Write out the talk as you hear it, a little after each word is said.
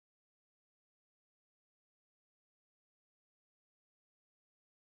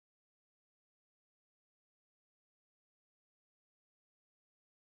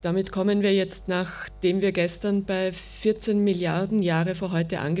Damit kommen wir jetzt, nachdem wir gestern bei 14 Milliarden Jahre vor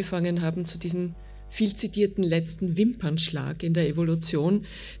heute angefangen haben, zu diesem viel zitierten letzten Wimpernschlag in der Evolution,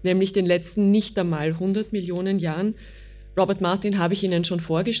 nämlich den letzten nicht einmal 100 Millionen Jahren. Robert Martin habe ich Ihnen schon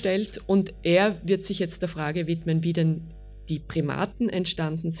vorgestellt und er wird sich jetzt der Frage widmen, wie denn die Primaten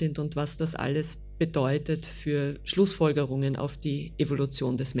entstanden sind und was das alles bedeutet für Schlussfolgerungen auf die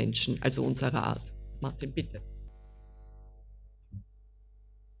Evolution des Menschen, also unserer Art. Martin, bitte.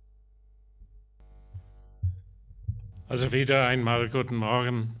 Also wieder einmal guten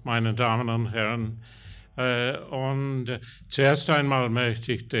Morgen, meine Damen und Herren. Zuerst einmal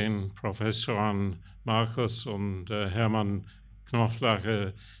möchte ich den Professoren Markus und Hermann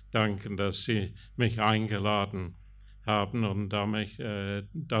Knoflacher danken, dass sie mich eingeladen haben und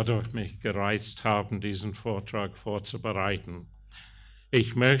dadurch mich gereizt haben, diesen Vortrag vorzubereiten.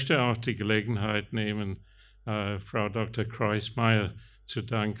 Ich möchte auch die Gelegenheit nehmen, Frau Dr. Kreuzmeier zu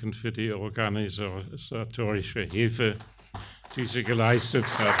danken für die organisatorische Hilfe, die sie geleistet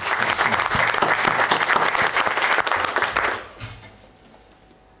hat.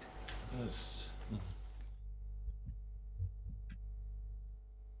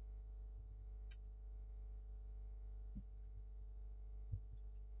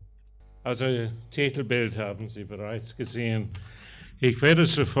 Also Titelbild haben Sie bereits gesehen. Ich werde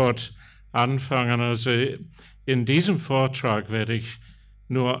sofort anfangen. Also in diesem Vortrag werde ich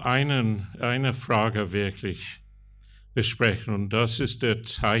nur eine Frage wirklich besprechen, und das ist der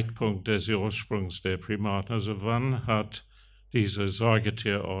Zeitpunkt des Ursprungs der Primaten. Also wann hat diese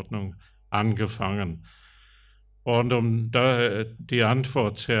Säugetierordnung angefangen? Und um die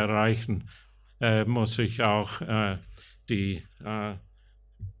Antwort zu erreichen, muss ich auch die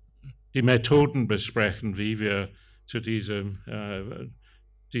Methoden besprechen, wie wir zu dieser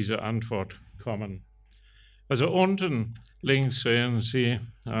Antwort kommen. Also unten links sehen Sie,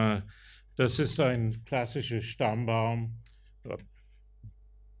 das ist ein klassischer Stammbaum, der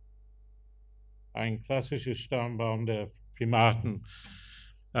Primaten,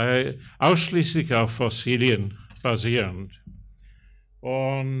 ausschließlich auf Fossilien basierend.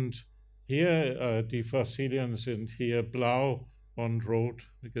 Und hier, die Fossilien sind hier blau und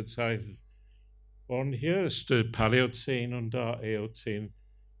rot gezeichnet. Und hier ist Paläozän und da Eozän.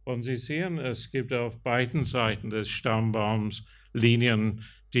 Und Sie sehen, es gibt auf beiden Seiten des Stammbaums Linien,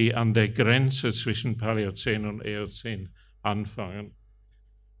 die an der Grenze zwischen Paläozän und Eozän anfangen.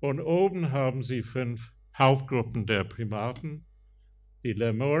 Und oben haben Sie 5 Hauptgruppen der Primaten: die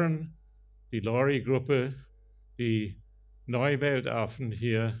Lemuren, die Lori-Gruppe, die Neuweltaffen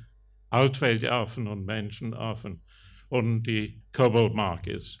hier, Altweltaffen und Menschenaffen und die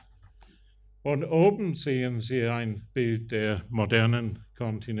Koboldmakis. Und oben sehen Sie ein Bild der modernen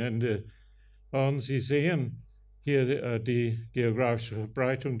Kontinente. Und Sie sehen hier die geografische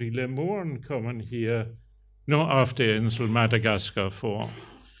Verbreitung. Die Lemuren kommen hier nur auf der Insel Madagaskar vor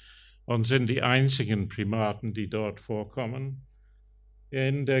und sind die einzigen Primaten, die dort vorkommen.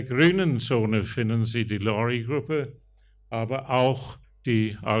 In der grünen Zone finden Sie die Lori-Gruppe, aber auch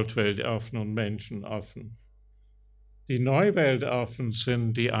die Altweltaffen und Menschenaffen. Die Neuweltaffen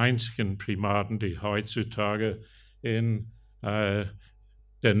sind die einzigen Primaten, die heutzutage in der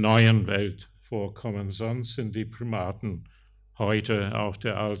neuen Welt vorkommen. Sonst sind die Primaten heute auf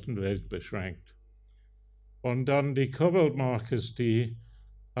der alten Welt beschränkt. Und dann die Koboldmakis, die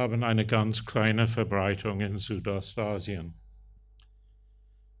haben eine ganz kleine Verbreitung in Südostasien.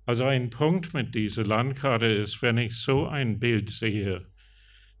 Also ein Punkt mit dieser Landkarte ist, wenn ich so ein Bild sehe,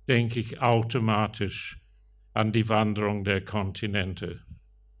 denke ich automatisch an die Wanderung der Kontinente.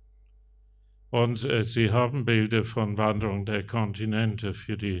 Und Sie haben Bilder von Wanderung der Kontinente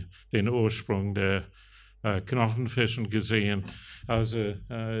für den Ursprung der Knochenfischen gesehen. Also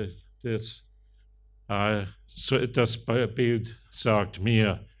das Bild sagt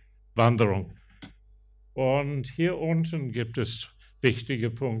mir Wanderung. Und hier unten gibt es wichtige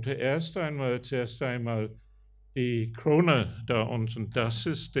Punkte. Zuerst einmal die Krone da unten, das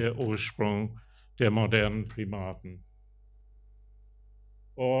ist der Ursprung der modernen Primaten.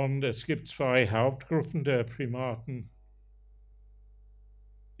 Und es gibt 2 Hauptgruppen der Primaten.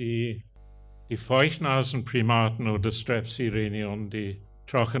 Die Feuchtnasenprimaten oder Strepsirrhini und die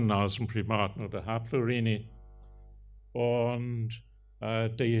Trockennasenprimaten oder Haplorhini. Und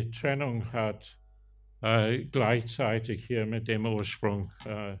die Trennung hat gleichzeitig hier mit dem Ursprung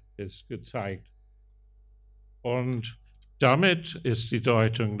ist gezeigt. Und damit ist die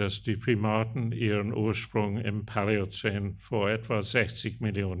Deutung, dass die Primaten ihren Ursprung im Paläozän vor etwa 60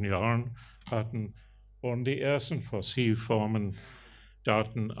 Millionen Jahren hatten und die ersten Fossilformen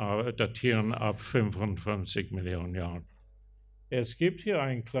datieren ab 55 Millionen Jahren. Es gibt hier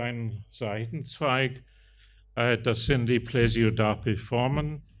einen kleinen Seitenzweig, das sind die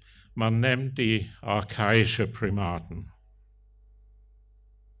Plesiodapiformen. Man nennt die archaische Primaten.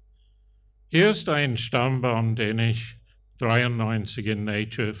 Hier ist ein Stammbaum, den ich 1993 in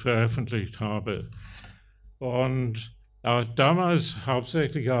Nature veröffentlicht habe. Und damals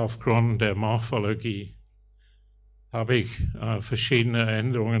hauptsächlich aufgrund der Morphologie habe ich verschiedene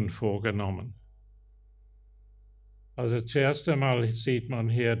Änderungen vorgenommen. Also zuerst einmal sieht man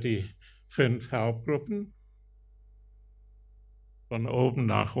hier die 5 Hauptgruppen von oben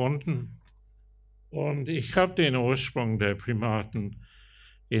nach unten. Und ich habe den Ursprung der Primaten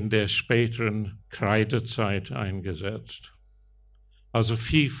in der späteren Kreidezeit eingesetzt. Also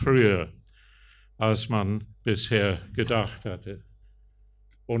viel früher, als man bisher gedacht hatte.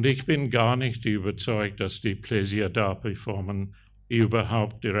 Und ich bin gar nicht überzeugt, dass die Plesiodapiformen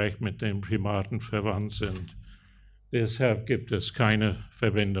überhaupt direkt mit den Primaten verwandt sind. Deshalb gibt es keine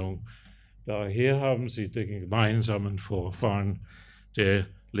Verbindung. Daher haben sie den gemeinsamen Vorfahren der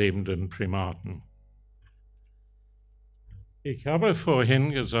lebenden Primaten. Ich habe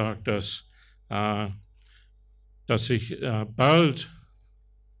vorhin gesagt, dass ich bald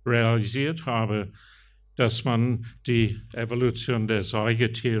realisiert habe, dass man die Evolution der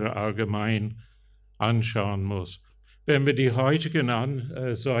Säugetiere allgemein anschauen muss. Wenn wir die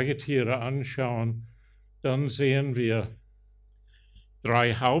heutigen Säugetiere anschauen, dann sehen wir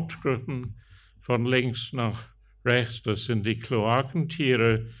 3 Hauptgruppen von links nach rechts. Das sind die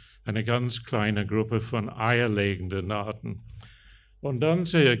Kloakentiere, eine ganz kleine Gruppe von eierlegenden Arten. Und dann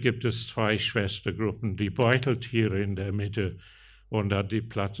gibt es 2 Schwestergruppen, die Beuteltiere in der Mitte und dann die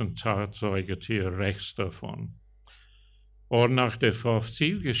Plazentalsäugetiere rechts davon. Und nach der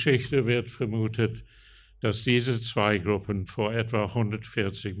Fossilgeschichte wird vermutet, dass diese 2 Gruppen vor etwa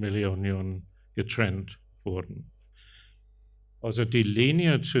 140 Millionen Jahren getrennt wurden. Also die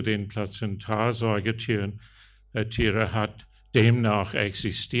Linie zu den Plazentalsäugetieren hat demnach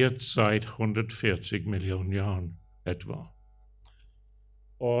existiert seit 140 Millionen Jahren etwa.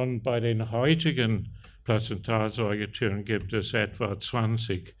 Und bei den heutigen Plazentalsäugetieren gibt es etwa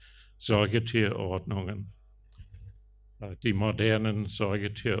 20 Säugetierordnungen, die modernen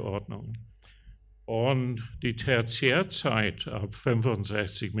Säugetierordnungen. Und die Tertiärzeit ab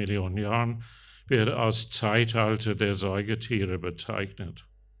 65 Millionen Jahren wird als Zeitalter der Säugetiere bezeichnet.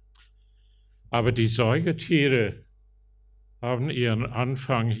 Aber die Säugetiere haben ihren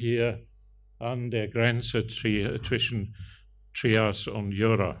Anfang hier an der Grenze zwischen Trias und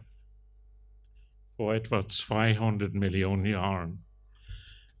Jura vor etwa 200 Millionen Jahren.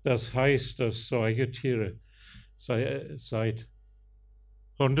 Das heißt, dass Säugetiere seit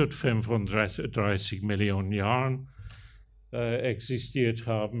 135 Millionen Jahren existiert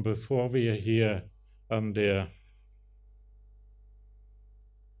haben, bevor wir hier an der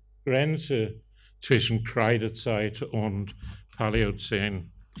Grenze zwischen Kreidezeit und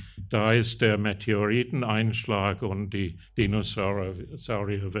Paläozän. Da ist der Meteoriteneinschlag und die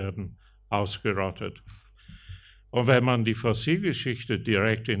Dinosaurier werden ausgerottet. Und wenn man die Fossilgeschichte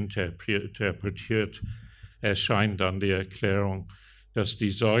direkt interpretiert, erscheint dann die Erklärung, dass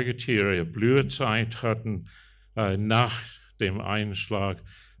die Säugetiere Blühezeit hatten nach dem Einschlag,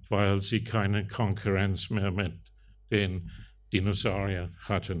 weil sie keine Konkurrenz mehr mit den Dinosauriern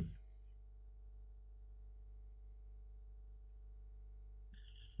hatten.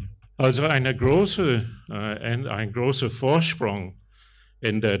 Also ein großer Vorsprung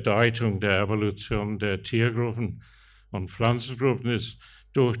in der Deutung der Evolution der Tiergruppen und Pflanzengruppen ist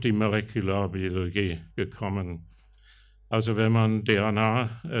durch die molekular-biologie gekommen. Also wenn man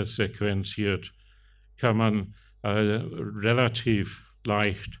DNA sequenziert, kann man relativ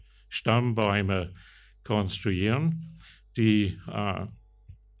leicht Stammbäume konstruieren, die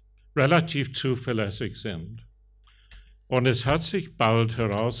relativ zuverlässig sind. Und es hat sich bald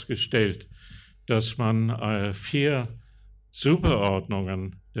herausgestellt, dass man 4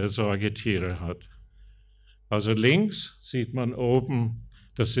 Superordnungen der Säugetiere hat. Also links sieht man oben,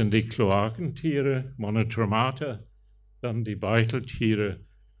 das sind die Kloakentiere, Monotremata, dann die Beuteltiere.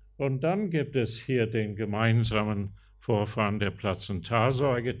 Und dann gibt es hier den gemeinsamen Vorfahren der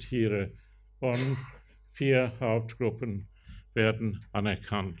Plazentalsäugetiere und 4 Hauptgruppen werden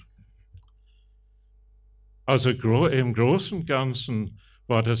anerkannt. Also im Großen und Ganzen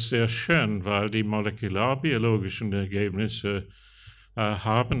war das sehr schön, weil die molekular-biologischen Ergebnisse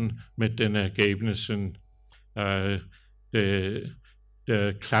haben mit den Ergebnissen der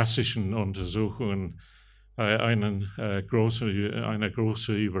klassischen Untersuchungen eine große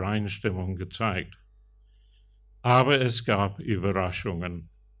Übereinstimmung gezeigt. Aber es gab Überraschungen.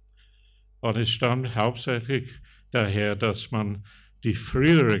 Und es stammt hauptsächlich daher, dass man die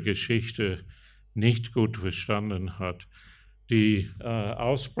frühere Geschichte nicht gut verstanden hat. Die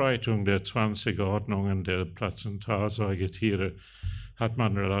Ausbreitung der 20 Ordnungen der Plazentalsäugetiere hat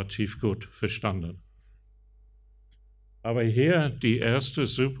man relativ gut verstanden. Aber hier die erste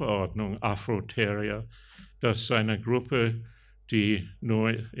Superordnung Afrotheria, das ist eine Gruppe, die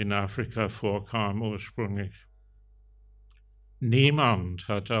nur in Afrika vorkam ursprünglich. Niemand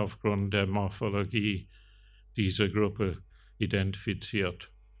hat aufgrund der Morphologie diese Gruppe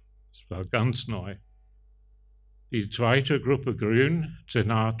identifiziert. Das war ganz neu. Die zweite Gruppe Grün,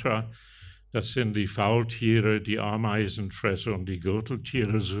 Cenatra, das sind die Faultiere, die Ameisenfresser und die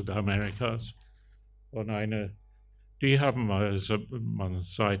Gürteltiere Südamerikas. Und die haben man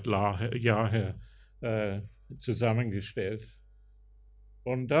seit Jahren zusammengestellt.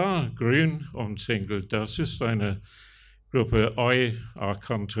 Und da Grün umzingelt, das ist eine Gruppe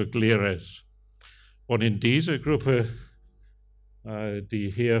Euarchontoglires. Und in dieser Gruppe,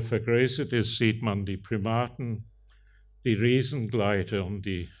 die hier vergrößert ist, sieht man die Primaten, die Riesengleiter und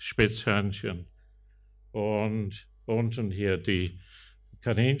die Spitzhörnchen. Und unten hier die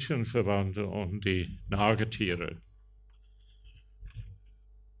Kaninchenverwandte und die Nagetiere.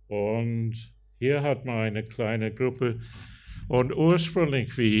 Und hier hat man eine kleine Gruppe. Und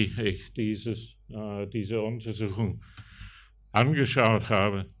ursprünglich, wie ich diese Untersuchung angeschaut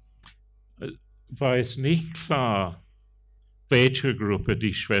habe, war es nicht klar, welche Gruppe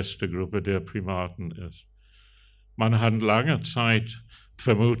die Schwestergruppe der Primaten ist. Man hat lange Zeit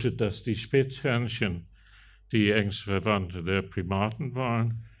vermutet, dass die Spitzhörnchen die engste Verwandte der Primaten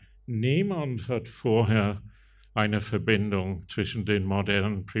waren. Niemand hat vorher eine Verbindung zwischen den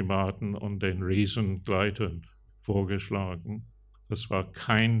modernen Primaten und den Riesengleitern vorgeschlagen. Das war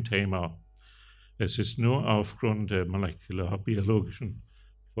kein Thema. Es ist nur aufgrund der molekular-biologischen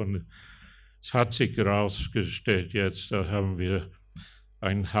es hat sich herausgestellt, jetzt da haben wir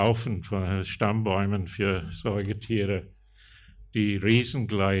einen Haufen von Stammbäumen für Säugetiere. Die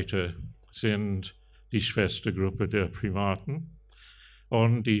Riesengleiter sind die Schwestergruppe der Primaten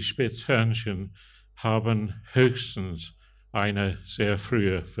und die Spitzhörnchen haben höchstens eine sehr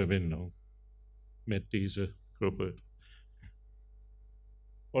frühe Verbindung mit dieser Gruppe.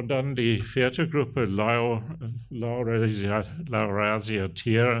 Und dann die vierte Gruppe, Laurasia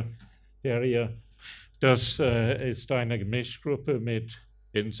Terrier. Das ist eine Gemischgruppe mit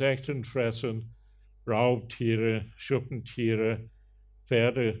Insektenfressern, Raubtiere, Schuppentiere,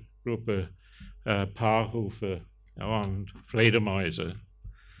 Pferdegruppe, Paarhufe und Fledermäuse.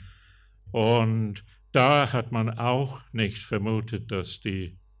 Und da hat man auch nicht vermutet, dass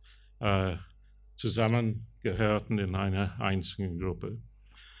die zusammengehörten in einer einzigen Gruppe.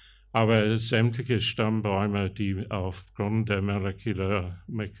 Aber sämtliche Stammbäume, die aufgrund der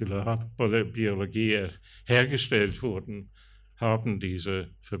molekular-biologie hergestellt wurden, haben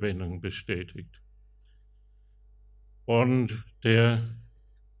diese Verbindung bestätigt. Und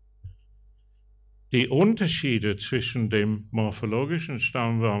die Unterschiede zwischen dem morphologischen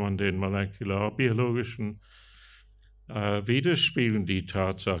Stammbaum und den molekular-biologischen widerspiegeln die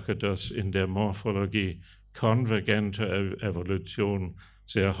Tatsache, dass in der Morphologie konvergente Evolution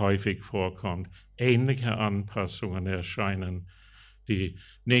sehr häufig vorkommt. Ähnliche Anpassungen erscheinen, die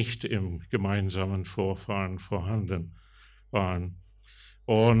nicht im gemeinsamen Vorfahren vorhanden waren.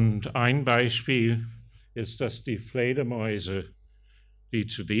 Und ein Beispiel ist, dass die Fledermäuse, die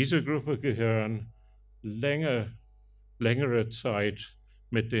zu dieser Gruppe gehören, längere Zeit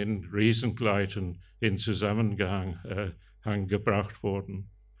mit den Riesengleitern in Zusammenhang gebracht wurden.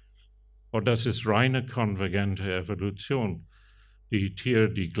 Und das ist reine konvergente Evolution. Die Tiere,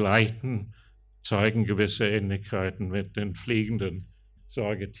 die gleiten, zeigen gewisse Ähnlichkeiten mit den fliegenden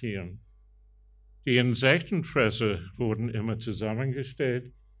Säugetieren. Die Insektenfresser wurden immer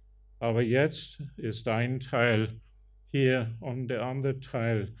zusammengestellt, aber jetzt ist ein Teil hier und der andere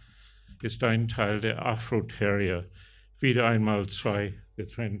Teil ist ein Teil der Afrotheria. Wieder einmal zwei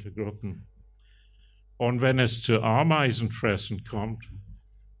getrennte Gruppen. Und wenn es zu Ameisenfressen kommt,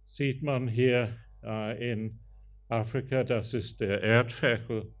 sieht man hier in Afrika, das ist der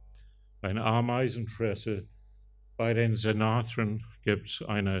Erdferkel, ein Ameisenfresser. Bei den Sinatren gibt es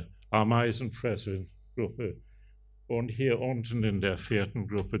eine Ameisenfressergruppe. Und hier unten in der vierten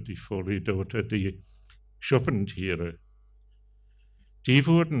Gruppe, die Folidote, die Schuppentiere. Die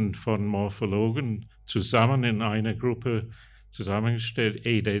wurden von Morphologen zusammen in eine Gruppe zusammengestellt,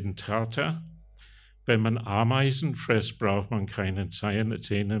 Edentata. Wenn man Ameisen frisst, braucht man keine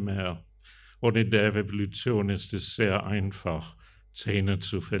Zähne mehr. Und in der Evolution ist es sehr einfach, Zähne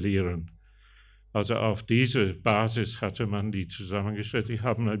zu verlieren. Also auf diese Basis hatte man die zusammengestellt. Die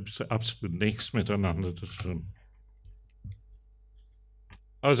haben absolut nichts miteinander zu tun.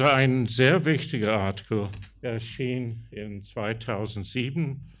 Also ein sehr wichtiger Artikel erschien in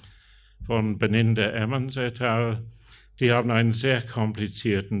 2007 von Beninda Emmons et al. Die haben einen sehr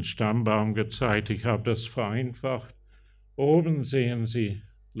komplizierten Stammbaum gezeigt. Ich habe das vereinfacht. Oben sehen Sie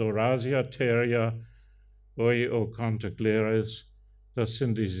Laurasia terrier, Ocontegleres, das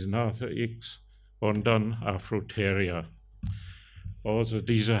sind die Sinatra X, und dann Afrotheria. Also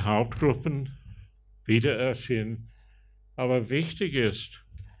diese Hauptgruppen wieder erschienen. Aber wichtig ist,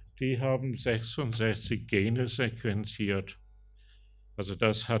 die haben 66 Gene sequenziert. Also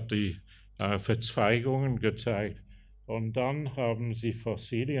das hat die Verzweigungen gezeigt. Und dann haben sie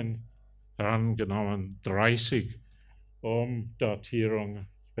Fossilien herangenommen, 30, um Datierung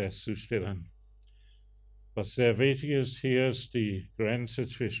festzustellen. Was sehr wichtig ist, hier ist die Grenze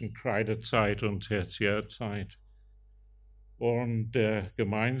zwischen Kreidezeit und Tertiärzeit. Und der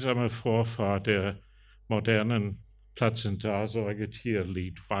gemeinsame Vorfahr der modernen Plazentalsäugetiere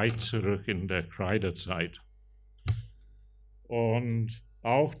liegt weit zurück in der Kreidezeit. Und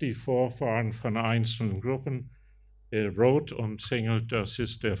auch die Vorfahren von einzelnen Gruppen, rot umzingelt, das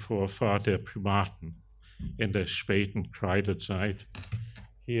ist der Vorfahr der Primaten in der späten Kreidezeit,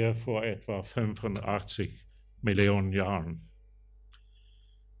 hier vor etwa 85 Millionen Jahren.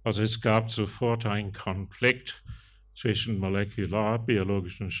 Also es gab sofort einen Konflikt zwischen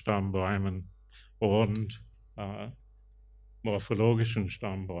molekular-biologischen Stammbäumen und morphologischen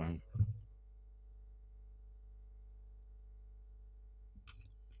Stammbäumen.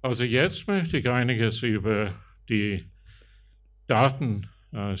 Also jetzt möchte ich einiges über die Daten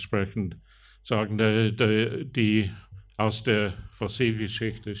sprechen, sagen, die aus der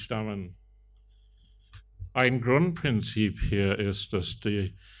Fossilgeschichte stammen. Ein Grundprinzip hier ist, dass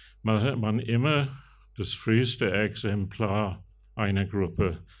man immer das früheste Exemplar einer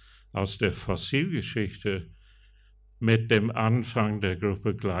Gruppe aus der Fossilgeschichte mit dem Anfang der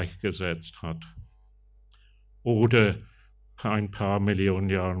Gruppe gleichgesetzt hat oder ein paar Millionen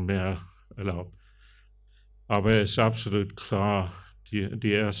Jahre mehr erlaubt. Aber es ist absolut klar,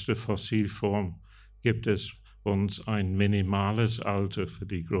 die erste Fossilform gibt es uns ein minimales Alter für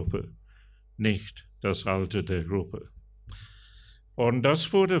die Gruppe, nicht das Alter der Gruppe. Und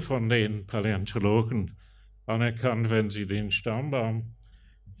das wurde von den Paläontologen anerkannt, wenn Sie den Stammbaum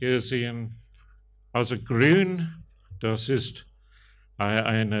hier sehen. Also grün, das ist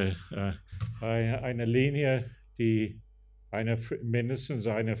eine Linie, die mindestens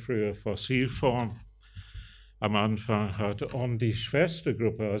eine frühe Fossilform am Anfang hat. Und die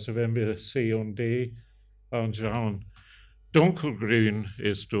Schwestergruppe, also wenn wir C und D anschauen, dunkelgrün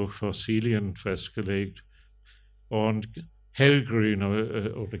ist durch Fossilien festgelegt und hellgrün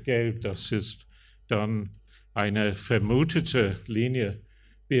oder gelb, das ist dann eine vermutete Linie.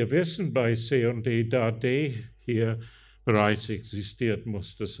 Wir wissen bei C und D, da D hier bereits existiert,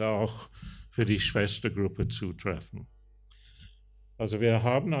 muss das auch für die Schwestergruppe zutreffen. Also wir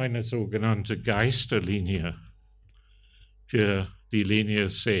haben eine sogenannte Geisterlinie für die Linie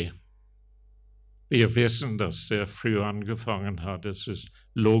C. Wir wissen, dass sehr früh angefangen hat. Es ist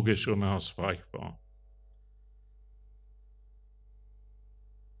logisch unausweichbar.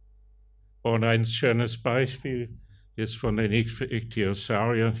 Und ein schönes Beispiel ist von den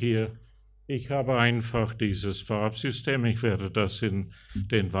Ichthyosauriern hier. Ich habe einfach dieses Farbsystem, ich werde das in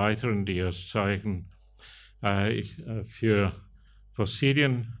den weiteren Dias zeigen, für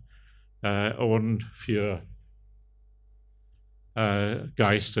Fossilien und für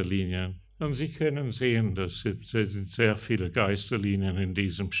Geisterlinien. Und Sie können sehen, es sind sehr viele Geisterlinien in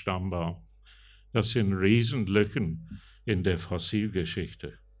diesem Stammbaum. Das sind Riesenlücken in der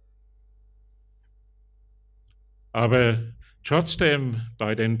Fossilgeschichte. Aber trotzdem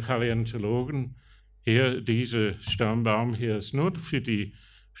bei den Paläontologen, hier dieser Stammbaum hier ist nur für den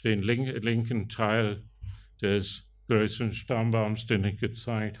linken Teil des größeren Stammbaums, den ich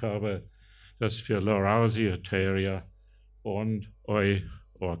gezeigt habe, das für Laurasia terrier und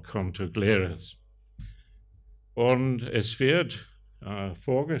Ocontegleres. Und es wird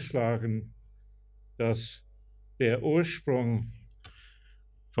vorgeschlagen, dass der Ursprung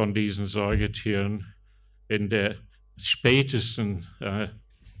von diesen Säugetieren in der spätesten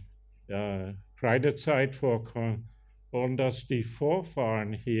Kreidezeit vorkommt und dass die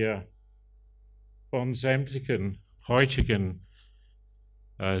Vorfahren hier von sämtlichen heutigen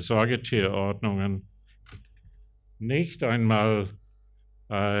Säugetierordnungen nicht einmal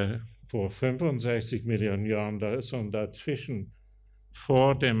vor 65 Millionen Jahren, sondern dazwischen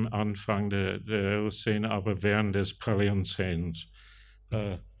vor dem Anfang der Eocän, aber während des Paläozäns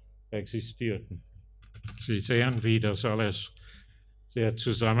existierten. Sie sehen, wie das alles sehr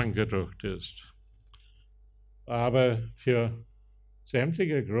zusammengedrückt ist. Aber für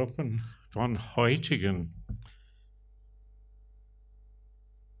sämtliche Gruppen von heutigen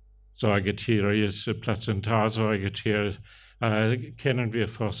Säugetiere, Plazentalsäugetiere, kennen wir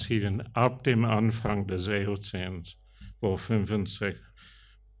Fossilien ab dem Anfang des Eozäns, vor 65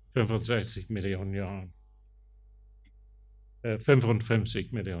 Millionen Jahren.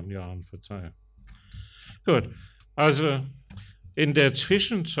 55 Millionen Jahren, Verzeihung. Gut, also in der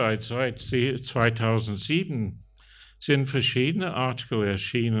Zwischenzeit, seit 2007, sind verschiedene Artikel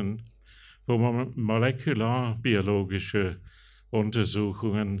erschienen, wo man molekular-biologische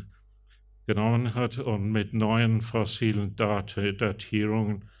Untersuchungen genommen hat und mit neuen fossilen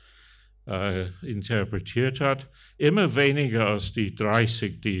Datierungen interpretiert hat. Immer weniger als die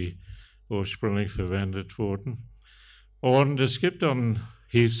 30, die ursprünglich verwendet wurden. Und es gibt dann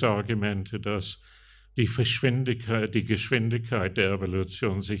Hilfsargumente, dass die Geschwindigkeit der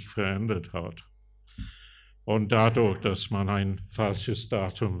Evolution sich verändert hat. Und dadurch, dass man ein falsches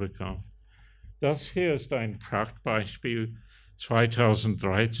Datum bekam. Das hier ist ein Prachtbeispiel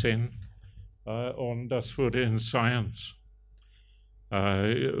 2013 und das wurde in Science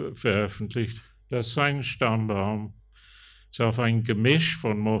veröffentlicht. Das ist ein Stammbaum. Es ist auf ein Gemisch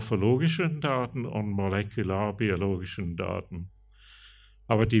von morphologischen Daten und molekular-biologischen Daten.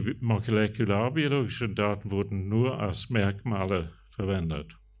 Aber die molekular-biologischen Daten wurden nur als Merkmale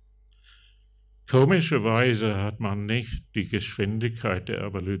verwendet. Komischerweise hat man nicht die Geschwindigkeit der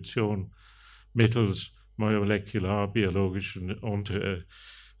Evolution mittels molekular-biologischen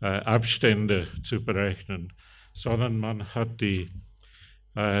Abstände zu berechnen, sondern man hat den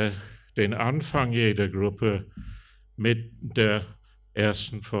Anfang jeder Gruppe mit der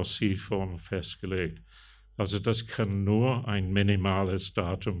ersten Fossilform festgelegt. Also das kann nur ein minimales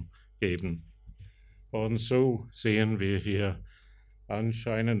Datum geben. Und so sehen wir hier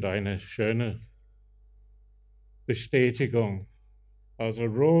anscheinend eine schöne Bestätigung. Also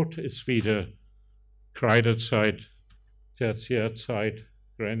rot ist wieder Kreidezeit, Tertiärzeit,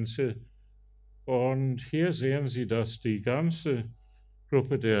 Grenze. Und hier sehen Sie, dass die ganze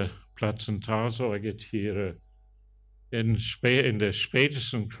Gruppe der Plazentalsäugetiere in der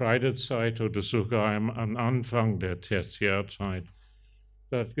spätesten Kreidezeit oder sogar am Anfang der Tertiärzeit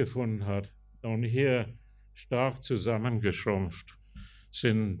stattgefunden hat. Und hier stark zusammengeschrumpft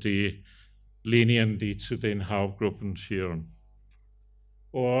sind die Linien, die zu den Hauptgruppen führen.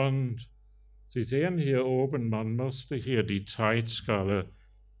 Und Sie sehen hier oben, man musste hier die Zeitskala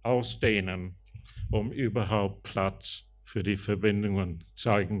ausdehnen, um überhaupt Platz für die Verbindungen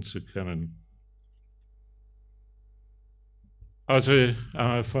zeigen zu können. Also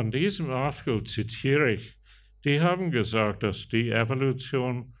von diesem Artikel zitiere ich, die haben gesagt, dass die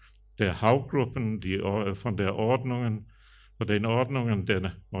Evolution der Hauptgruppen, von den Ordnungen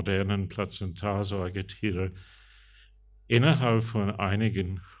der modernen Plazentalsäugetiere innerhalb von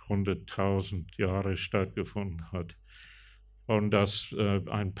einigen 100.000 Jahren stattgefunden hat. Und dass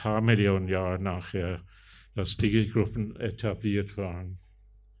ein paar Millionen Jahre nachher, dass die Gruppen etabliert waren.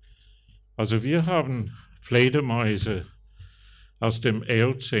 Also wir haben Fledermäuse aus dem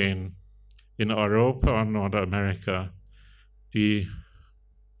Eozän in Europa und Nordamerika, die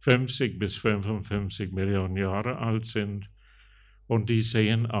 50 bis 55 Millionen Jahre alt sind und die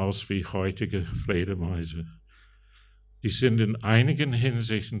sehen aus wie heutige Fledermäuse. Die sind in einigen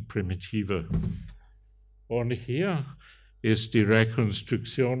Hinsichten primitiver. Und hier ist die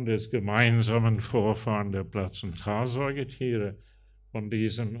Rekonstruktion des gemeinsamen Vorfahren der Plazentalsäugetiere von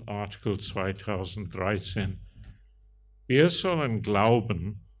diesem Artikel 2013. Wir sollen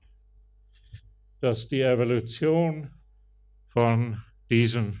glauben, dass die Evolution von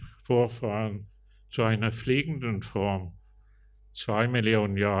diesen Vorfahren zu einer fliegenden Form 2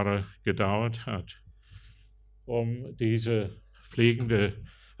 Millionen Jahre gedauert hat, um diese fliegende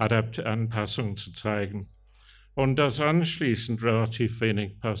Anpassung zu zeigen. Und dass anschließend relativ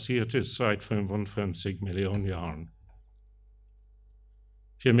wenig passiert ist seit 55 Millionen Jahren.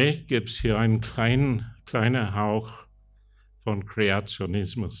 Für mich gibt es hier einen kleinen Hauch von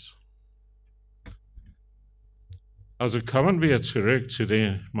Kreationismus. Also kommen wir zurück zu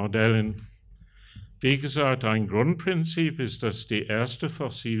den Modellen. Wie gesagt, ein Grundprinzip ist, dass die erste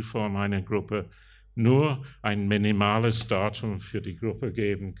Fossilform einer Gruppe nur ein minimales Datum für die Gruppe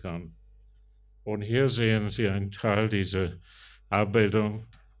geben kann. Und hier sehen Sie einen Teil dieser Abbildung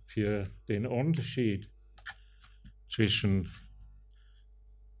für den Unterschied zwischen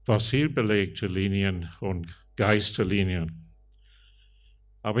fossilbelegten Linien und Geisterlinien.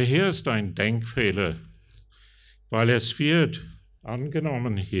 Aber hier ist ein Denkfehler, weil es wird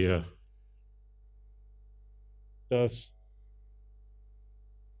angenommen hier, dass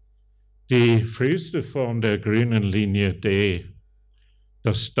die früheste Form der grünen Linie D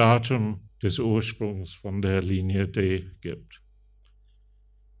das Datum des Ursprungs von der Linie D gibt.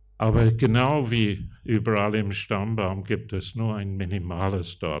 Aber genau wie überall im Stammbaum gibt es nur ein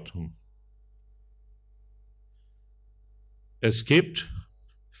minimales Datum. Es gibt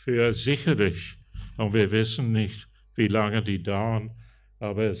für sicherlich, und wir wissen nicht, wie lange die dauern,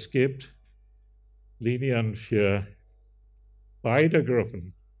 aber es gibt Linien für beide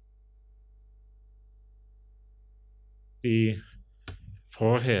Gruppen, die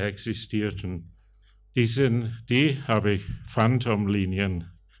vorher existierten. Die habe ich Phantomlinien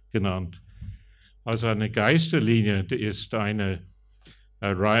genannt. Also eine Geisterlinie ist eine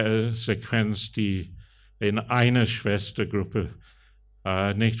Sequenz, die in einer Schwestergruppe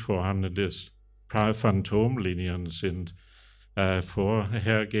nicht vorhanden ist. Phantomlinien sind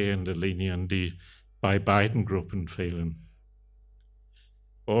vorhergehende Linien, die bei beiden Gruppen fehlen.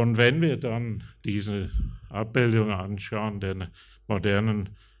 Und wenn wir dann diese Abbildung anschauen, den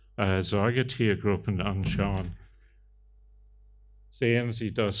modernen Säugetiergruppen anschauen, sehen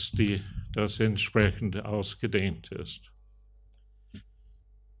Sie, dass das entsprechend ausgedehnt ist.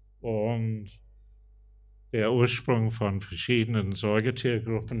 Und der Ursprung von verschiedenen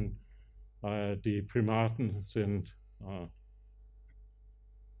Säugetiergruppen, die Primaten sind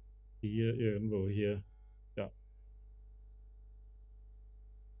hier, irgendwo hier. Ja.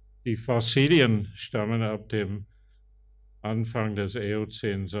 Die Fossilien stammen ab dem Anfang des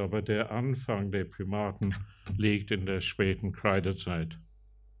Eozäns, aber der Anfang der Primaten liegt in der späten Kreidezeit.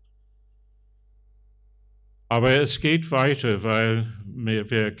 Aber es geht weiter, weil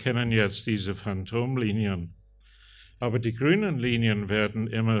wir kennen jetzt diese Phantomlinien. Aber die grünen Linien werden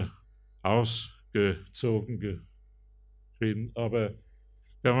immer ausgezogen geschrieben. Aber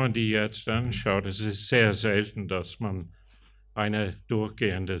wenn man die jetzt anschaut, es ist sehr selten, dass man eine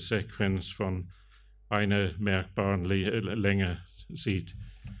durchgehende Sequenz von einer merkbaren Länge sieht.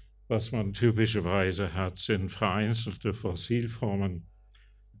 Was man typischerweise hat, sind vereinzelte Fossilformen,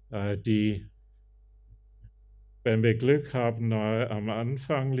 die, wenn wir Glück haben, nahe am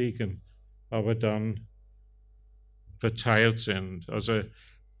Anfang liegen, aber dann verteilt sind. Also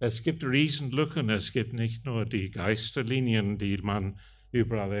es gibt Riesenlücken, es gibt nicht nur die Geisterlinien, die man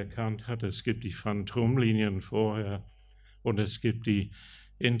überall erkannt hat, es gibt die Phantomlinien vorher und es gibt die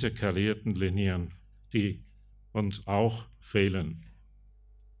interkalierten Linien, die uns auch fehlen.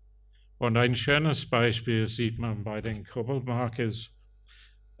 Und ein schönes Beispiel sieht man bei den Kuppelmarkers.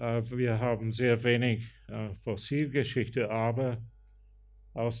 Wir haben sehr wenig Fossilgeschichte, aber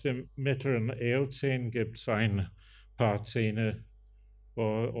aus dem mittleren Eozän gibt es ein paar Zähne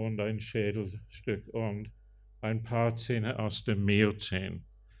und ein Schädelstück und ein paar Zähne aus dem Miozän.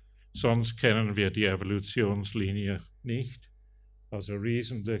 Sonst kennen wir die Evolutionslinie nicht, also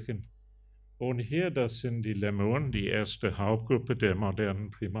Riesenlücken. Und hier, das sind die Lemuren, die erste Hauptgruppe der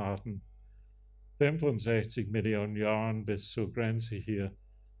modernen Primaten. 65 Millionen Jahren bis zur Grenze hier.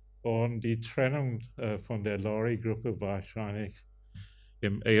 Und die Trennung von der Lori-Gruppe wahrscheinlich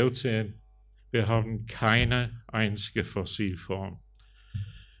im Eozän. Wir haben keine einzige Fossilform.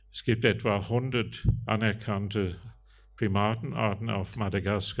 Es gibt etwa 100 anerkannte Primatenarten auf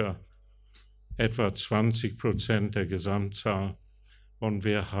Madagaskar, etwa 20% der Gesamtzahl. Und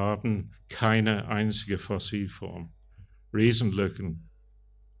wir haben keine einzige Fossilform. Riesenlücken.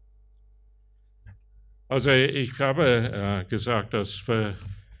 Also ich habe gesagt, dass für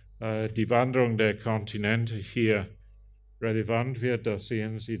die Wanderung der Kontinente hier relevant wird. Da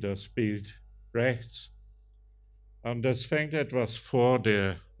sehen Sie das Bild rechts. Und das fängt etwas vor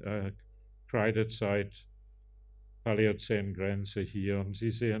der Kreidezeit, Paläozän-Grenze hier. Und Sie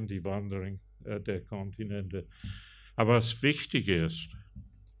sehen die Wanderung der Kontinente. Aber was wichtig ist,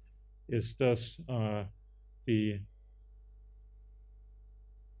 dass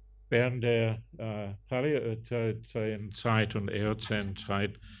während der Paläozänzeit und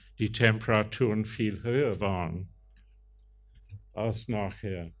Eozänzeit die Temperaturen viel höher waren als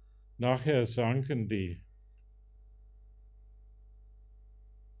nachher. Nachher sanken die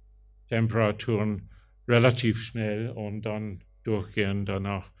Temperaturen relativ schnell und dann durchgehend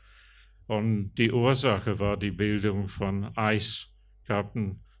danach. Und die Ursache war die Bildung von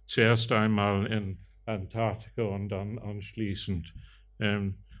Eiskappen, zuerst einmal in Antarktika und dann anschließend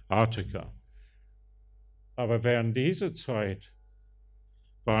in Arktika. Aber während dieser Zeit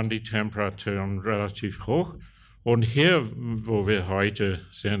waren die Temperaturen relativ hoch und hier, wo wir heute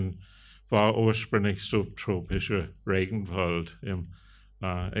sind, war ursprünglich subtropischer Regenwald im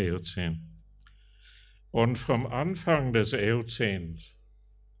Eozän. Und vom Anfang des Eozäns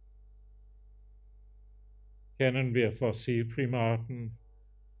kennen wir Fossilprimaten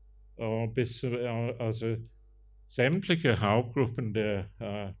bis also sämtliche Hauptgruppen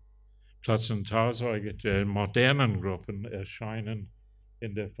der Plazentalsäuger, der modernen Gruppen, erscheinen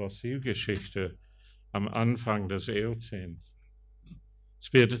in der Fossilgeschichte am Anfang des Eozäns.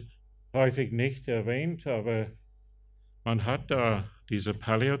 Es wird häufig nicht erwähnt, aber man hat da diese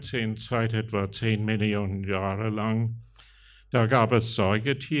Paläozänzeit etwa 10 Millionen Jahre lang. Da gab es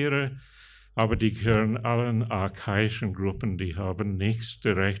Säugetiere, aber die gehören allen archaischen Gruppen, die haben nichts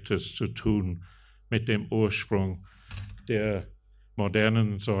Direktes zu tun mit dem Ursprung der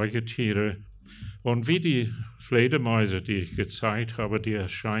modernen Säugetiere. Und wie die Fledermäuse, die ich gezeigt habe, die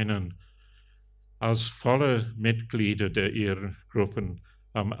erscheinen als volle Mitglieder ihrer Gruppen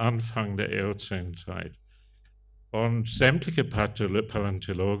am Anfang der Eozänzeit. Und sämtliche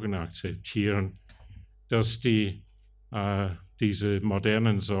Paläontologen akzeptieren, dass diese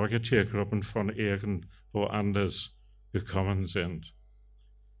modernen Säugetiergruppen von irgendwo anders gekommen sind.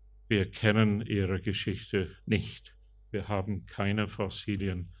 Wir kennen ihre Geschichte nicht. Wir haben keine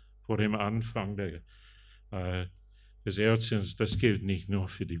Fossilien vor dem Anfang des Eozäns. Das gilt nicht nur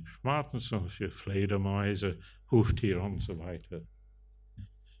für die Primaten, sondern für Fledermäuse, Huftiere und so weiter.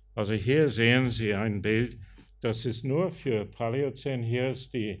 Also hier sehen Sie ein Bild, das ist nur für Paläozän. Hier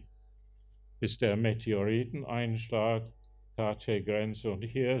ist der Meteoriteneinschlag, KT-Grenze, und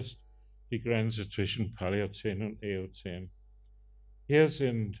hier ist die Grenze zwischen Paläozän und Eozän. Hier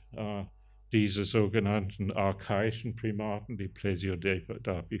sind diese sogenannten archaischen Primaten, die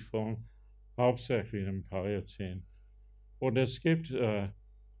Plesiodapiform, hauptsächlich im Paläozän. Und es gibt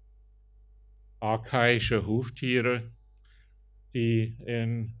archaische Huftiere, die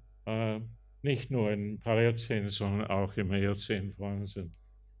nicht nur im Paläozän, sondern auch im Eozän vorhanden sind.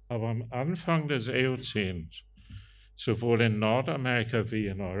 Aber am Anfang des Eozäns, sowohl in Nordamerika wie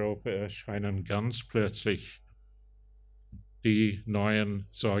in Europa, erscheinen ganz plötzlich die neuen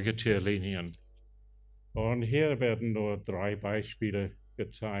Säugetierlinien. Und hier werden nur 3 Beispiele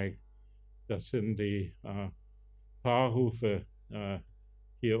gezeigt. Das sind die Paarhufe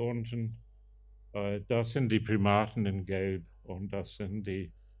hier unten. Das sind die Primaten in Gelb und das sind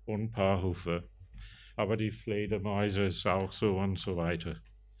die Unpaarhufe. Aber die Fledermäuse ist auch so und so weiter.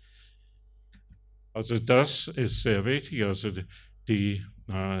 Also das ist sehr wichtig. Also die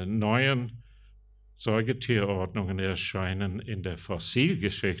neuen Säugetierordnungen erscheinen in der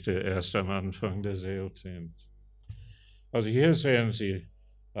Fossilgeschichte erst am Anfang des Eozäns. Also hier sehen Sie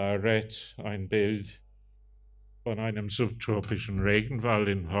rechts ein Bild von einem subtropischen Regenwald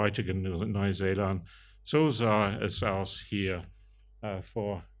in heutigen Neuseeland. So sah es aus hier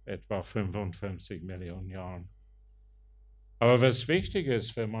vor etwa 55 Millionen Jahren. Aber was wichtig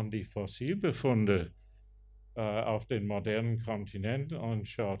ist, wenn man die Fossilbefunde auf den modernen Kontinenten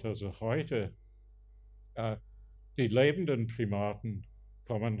anschaut, also heute, die lebenden Primaten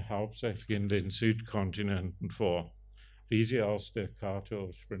kommen hauptsächlich in den Südkontinenten vor, wie Sie aus der Karte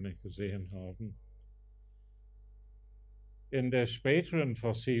ursprünglich gesehen haben. In der späteren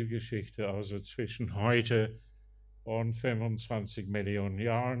Fossilgeschichte, also zwischen heute und 25 Millionen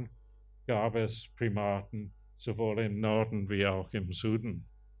Jahren, gab es Primaten sowohl im Norden wie auch im Süden.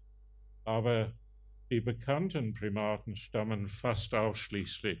 Aber die bekannten Primaten stammen fast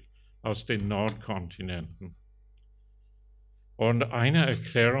ausschließlich aus den Nordkontinenten. Und eine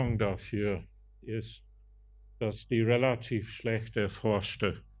Erklärung dafür ist, dass die relativ schlecht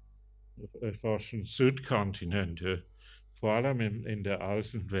erforschten Südkontinente, vor allem in der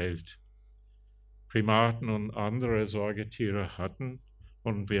alten Welt, Primaten und andere Säugetiere hatten,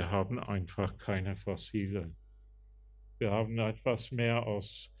 und wir haben einfach keine Fossilien. Wir haben etwas mehr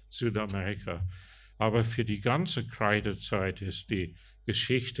aus Südamerika. Aber für die ganze Kreidezeit ist die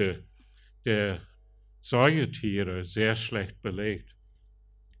Geschichte der Säugetiere sehr schlecht belegt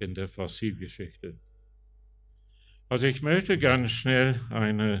in der Fossilgeschichte. Also ich möchte ganz schnell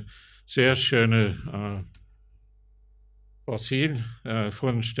eine sehr schöne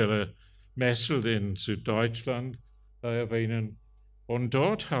Fossilfundstelle Messel in Süddeutschland erwähnen. Und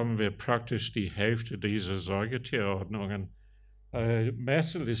dort haben wir praktisch die Hälfte dieser Säugetierordnungen.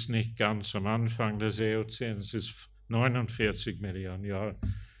 Messel ist nicht ganz am Anfang des Eozäns, es ist 49 Millionen Jahre.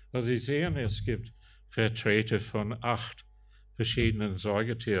 Also Sie sehen, es gibt Vertreter von 8 verschiedenen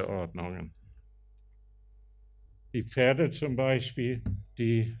Säugetierordnungen. Die Pferde zum Beispiel,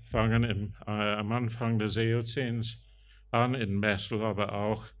 die fangen am Anfang des Eozäns an, in Messel, aber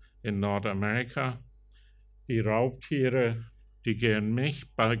auch in Nordamerika. Die Raubtiere, die gehen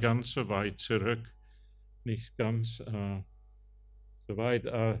nicht ganz so weit zurück, nicht ganz so weit.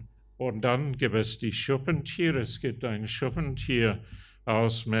 Und dann gibt es die Schuppentiere. Es gibt ein Schuppentier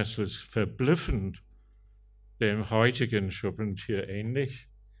aus Messel, verblüffend dem heutigen Schuppentier ähnlich.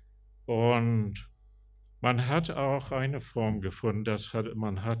 Und Man hat auch eine Form gefunden,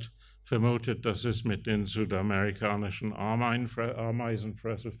 man hat vermutet, dass es mit den südamerikanischen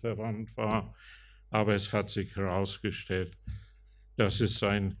Ameisenfresser verwandt war, aber es hat sich herausgestellt, das ist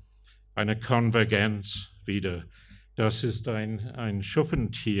eine Konvergenz wieder. Das ist ein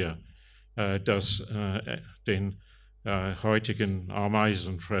Schuppentier, das den heutigen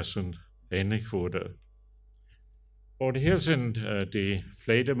Ameisenfressern ähnlich wurde. Und hier sind die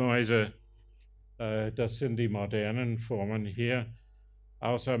Fledermäuse, das sind die modernen Formen hier.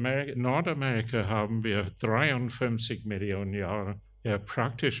 Aus Nordamerika haben wir 53 Millionen Jahre, ja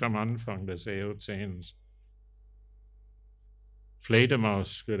praktisch am Anfang des Eozäns.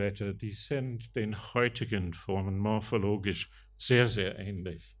 Fledermausskelette, die sind den heutigen Formen morphologisch sehr, sehr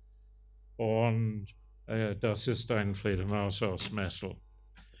ähnlich. Und das ist ein Fledermaus aus Messel.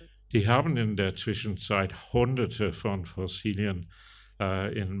 Die haben in der Zwischenzeit Hunderte von Fossilien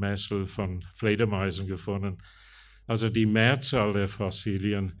in Messel von Fledermäusen gefunden. Also die Mehrzahl der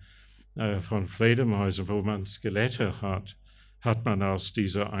Fossilien von Fledermäusen, wo man Skelette hat, hat man aus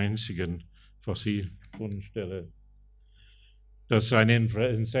dieser einzigen Fossilfundstelle. Das ist ein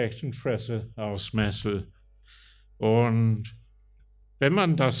Insektenfresser aus Messel. Und wenn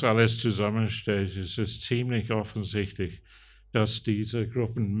man das alles zusammenstellt, ist es ziemlich offensichtlich, dass diese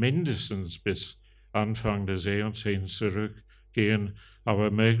Gruppen mindestens bis Anfang des Eozäns zurückgehen,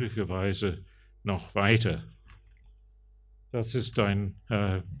 aber möglicherweise noch weiter. Das ist ein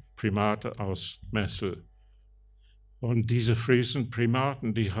Primat aus Messel. Und diese frühesten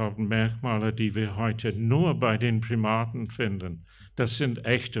Primaten, die haben Merkmale, die wir heute nur bei den Primaten finden. Das sind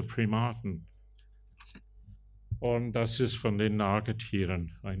echte Primaten. Und das ist von den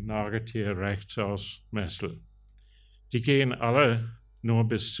Nagetieren, ein Nagetier rechts aus Messel. Die gehen alle nur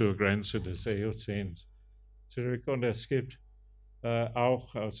bis zur Grenze des Eozäns zurück. Und es gibt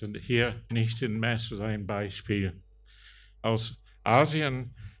auch, also hier nicht in Messel, ein Beispiel aus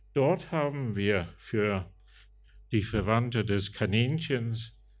Asien. Dort haben wir für die Verwandte des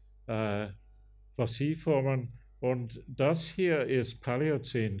Kaninchens Fossilformen. Und das hier ist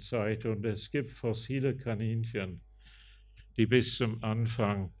Paläozänzeit und es gibt fossile Kaninchen, die bis zum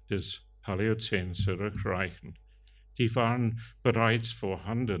Anfang des Paläozäns zurückreichen. Die waren bereits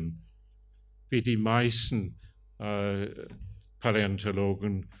vorhanden, wie die meisten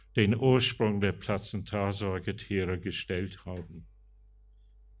Paläontologen den Ursprung der Plazentarsäugetiere gestellt haben.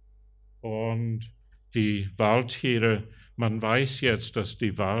 Und die Waldtiere, man weiß jetzt, dass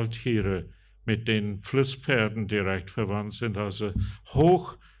die Waldtiere mit den Flusspferden direkt verwandt sind, also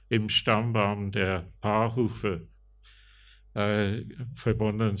hoch im Stammbaum der Paarhufe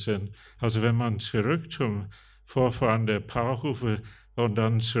verbunden sind. Also wenn man zurück zum Vorfahren der Paarhufe und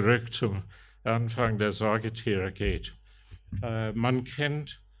dann zurück zum Anfang der Säugetiere geht, man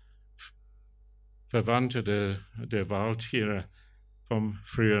kennt Verwandte der Waldtiere vom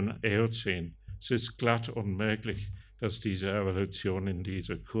frühen Eozän. Es ist glatt unmöglich, dass diese Evolution in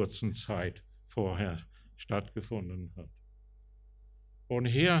dieser kurzen Zeit vorher stattgefunden hat. Und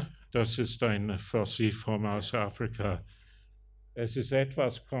hier, das ist eine Fossilform aus Afrika. Es ist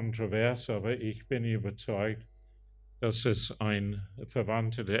etwas kontrovers, aber ich bin überzeugt, dass es ein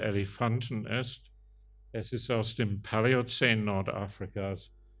Verwandter der Elefanten ist. Es ist aus dem Paläozän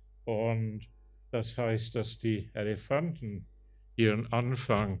Nordafrikas und das heißt, dass die Elefanten ihren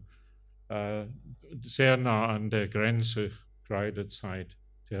Anfang sehr nah an der Grenze Kreidezeit,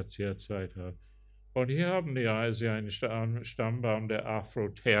 Tertiärzeit haben. Und hier haben sie einen Stammbaum der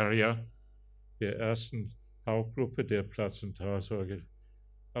Afrotherier, der ersten Hauptgruppe der Plazentarsäuger.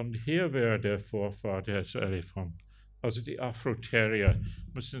 Und hier wäre der Vorfahr des Elefanten. Also die Afrotherier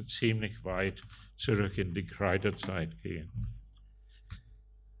müssen ziemlich weit zurück in die Kreidezeit gehen.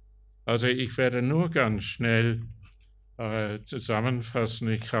 Also ich werde nur ganz schnell zusammenfassen.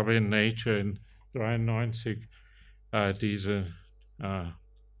 Ich habe in Nature in 1993 diese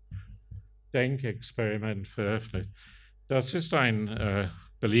Denkexperiment veröffentlicht. Das ist ein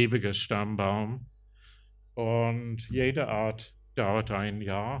beliebiger Stammbaum und jede Art dauert ein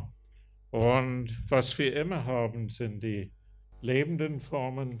Jahr. Und was wir immer haben, sind die lebenden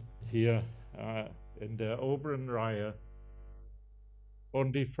Formen hier in der oberen Reihe.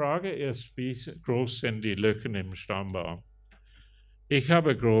 Und die Frage ist, wie groß sind die Lücken im Stammbaum? Ich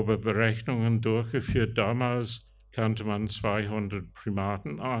habe grobe Berechnungen durchgeführt. Damals kannte man 200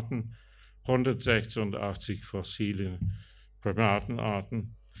 Primatenarten, 186 fossilen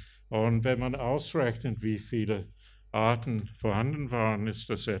Primatenarten. Und wenn man ausrechnet, wie viele Arten vorhanden waren, ist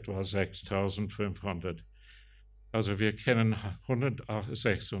das etwa 6500. Also wir kennen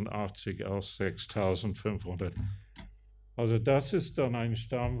 186 aus 6500. Also das ist dann ein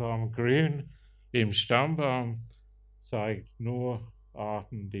Stammbaum grün Im Stammbaum zeigt nur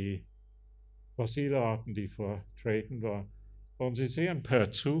fossile Arten, die vertreten waren. Und Sie sehen,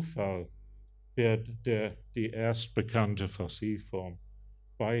 per Zufall wird die erst bekannte Fossilform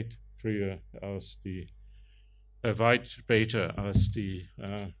weit später als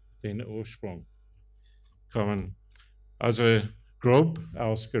den Ursprung kommen. Also grob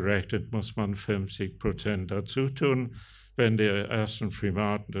ausgerechnet muss man 50% dazu tun. Wenn der ersten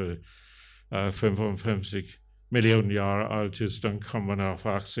Primaten 55 Millionen Jahre alt ist, dann kommt man auf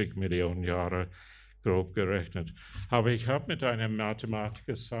 80 Millionen Jahre, grob gerechnet. Aber ich habe mit einem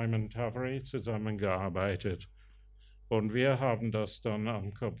Mathematiker, Simon Tavare, zusammengearbeitet und wir haben das dann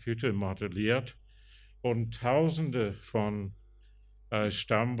am Computer modelliert und Tausende von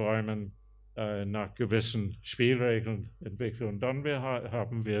Stammbäumen nach gewissen Spielregeln entwickelt. Und dann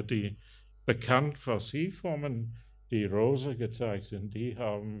haben wir die bekannten Fossilformen, die rosa gezeigt sind, die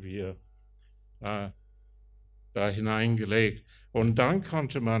haben wir da hineingelegt. Und dann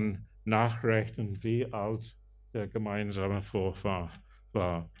konnte man nachrechnen, wie alt der gemeinsame Vorfahr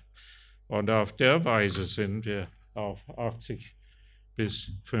war. Und auf der Weise sind wir auf 80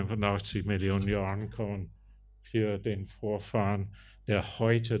 bis 85 Millionen Jahren gekommen für den Vorfahren der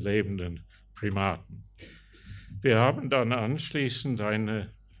heute lebenden Primaten. Wir haben dann anschließend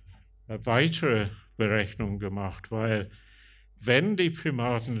eine weitere Berechnung gemacht, weil wenn die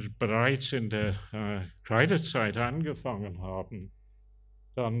Primaten bereits in der Kreidezeit angefangen haben,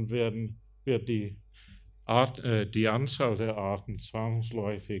 dann wird die Anzahl der Arten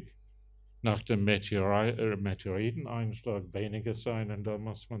zwangsläufig nach dem Meteoriteneinschlag weniger sein und dann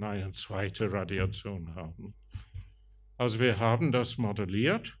muss man eine zweite Radiation haben. Also wir haben das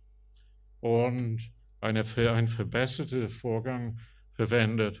modelliert und einen verbesserten Vorgang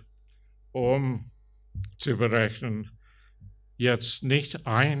verwendet, um zu berechnen, jetzt nicht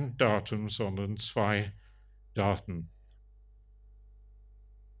ein Datum, sondern 2 Daten.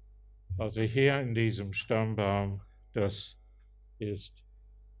 Also hier in diesem Stammbaum, das ist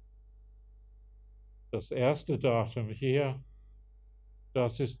das erste Datum hier,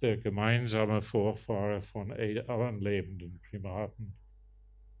 das ist der gemeinsame Vorfahre von allen lebenden Primaten.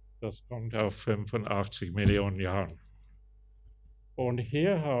 Das kommt auf 85 Millionen Jahren. Und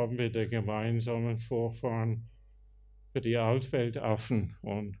hier haben wir den gemeinsamen Vorfahren für die Altweltaffen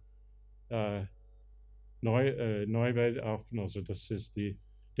und Neuweltaffen, also das ist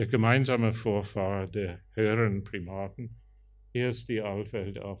der gemeinsame Vorfahre der höheren Primaten. Hier ist die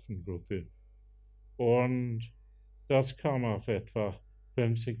Altweltaffengruppe. Und das kam auf etwa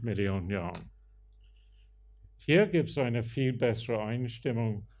 50 Millionen Jahren. Hier gibt es eine viel bessere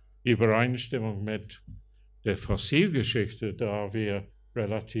Übereinstimmung mit der Fossilgeschichte, da wir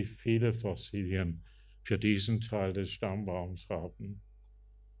relativ viele Fossilien für diesen Teil des Stammbaums haben.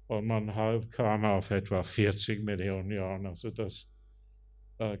 Und man kam auf etwa 40 Millionen Jahren. Also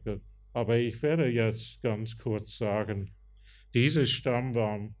aber ich werde jetzt ganz kurz sagen, dieser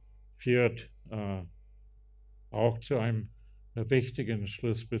Stammbaum führt auch zu einem wichtigen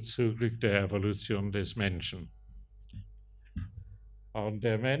Schluss bezüglich der Evolution des Menschen. Und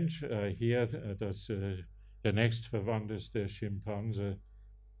der Mensch hier, der nächstverwandte ist der Schimpanse.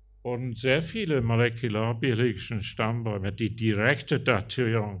 Und sehr viele molekular-biologischen Stammbäume, die direkte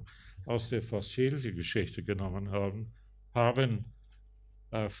Datierung aus der Fossilgeschichte genommen haben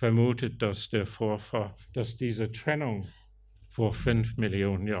vermutet, dass diese Trennung vor 5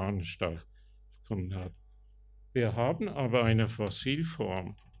 Millionen Jahren stattgefunden hat. Wir haben aber eine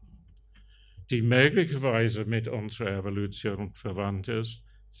Fossilform, die möglicherweise mit unserer Evolution verwandt ist,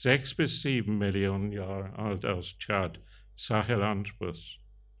 6 bis 7 Millionen Jahre alt aus Tschad, Sahelanthropus.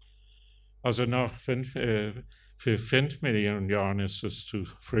 Also für 5 Millionen Jahren ist es zu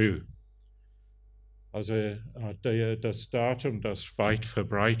früh. Also das Datum, das weit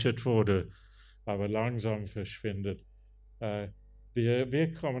verbreitet wurde, aber langsam verschwindet.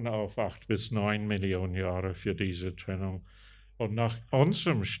 Wir kommen auf 8 bis 9 Millionen Jahre für diese Trennung. Und nach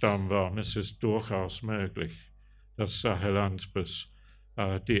unserem Stammbaum ist es durchaus möglich, dass Sahelanthropus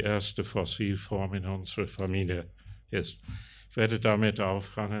die erste Fossilform in unserer Familie ist. Ich werde damit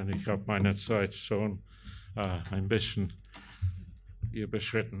aufhören. Ich habe meine Zeit schon ein bisschen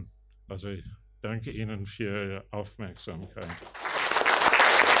überschritten. Also ich danke Ihnen für Ihre Aufmerksamkeit.